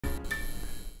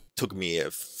took me a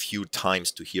few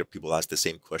times to hear people ask the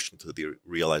same question to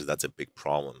realize that's a big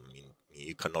problem. I mean,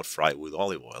 you cannot fry with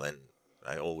olive oil, and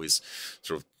I always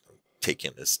sort of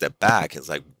taking a step back. It's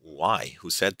like, why?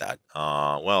 Who said that?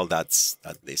 Well, that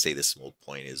they say the smoke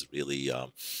point is really,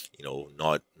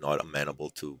 not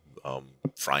amenable to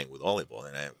frying with olive oil.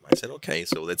 And I said, okay,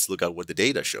 so let's look at what the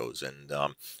data shows. And a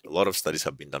lot of studies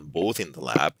have been done both in the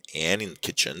lab and in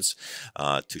kitchens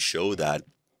to show that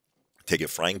take a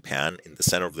frying pan in the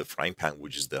center of the frying pan,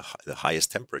 which is the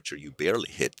highest temperature, you barely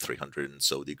hit 300 and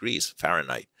so degrees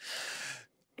Fahrenheit.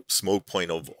 Smoke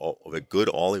point of a good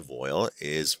olive oil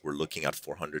is we're looking at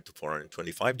 400 to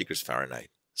 425 degrees Fahrenheit.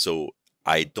 So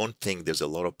I don't think there's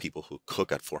a lot of people who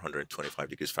cook at 425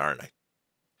 degrees Fahrenheit.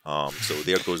 So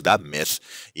there goes that myth.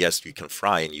 Yes, you can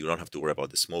fry and you don't have to worry about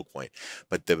the smoke point.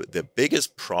 But the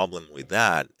biggest problem with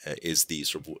that is the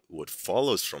sort of what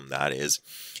follows from that is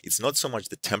it's not so much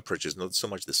the temperature, it's not so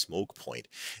much the smoke point.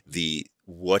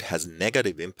 What has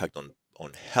negative impact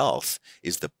on health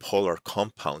is the polar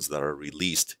compounds that are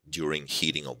released during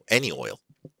heating of any oil.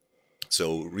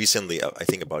 So recently, I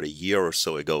think about a year or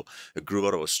so ago, a group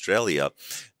out of Australia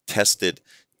tested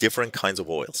different kinds of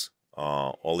oils,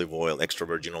 olive oil, extra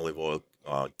virgin olive oil,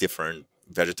 different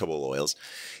vegetable oils,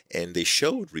 and they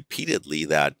showed repeatedly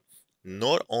that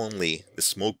not only the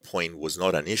smoke point was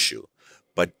not an issue,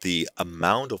 but the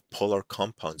amount of polar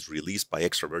compounds released by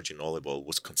extra virgin olive oil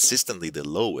was consistently the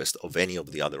lowest of any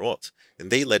of the other oils. And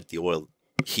they let the oil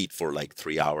heat for like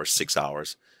 3 hours, 6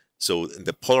 hours. So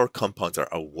the polar compounds are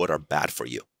what are bad for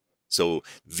you. So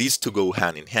these two go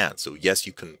hand in hand. So yes,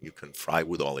 you can fry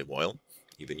with olive oil,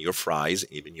 even your fries,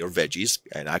 even your veggies.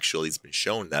 And actually, it's been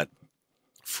shown that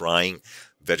frying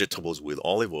vegetables with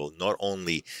olive oil not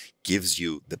only gives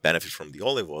you the benefit from the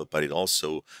olive oil, but it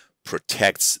also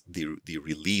protects the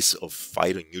release of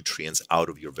phytonutrients out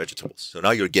of your vegetables. So now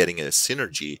you're getting a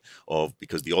synergy of,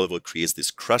 because the olive oil creates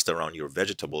this crust around your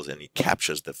vegetables and it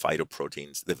captures the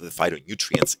phytoproteins, the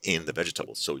phytonutrients in the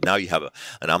vegetables. So now you have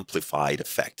an amplified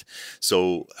effect.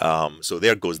 So so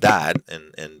there goes that,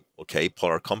 and okay,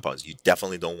 polar compounds. You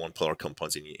definitely don't want polar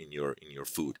compounds in your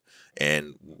food,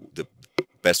 and the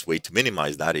best way to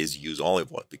minimize that is use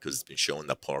olive oil, because it's been shown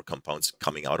that polar compounds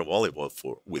coming out of olive oil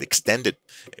with extended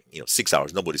 6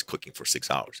 hours, nobody's cooking for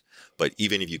 6 hours, but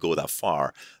even if you go that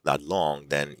far, that long,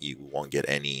 then you won't get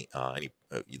any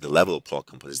the level of polar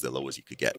compounds is the lowest you could get.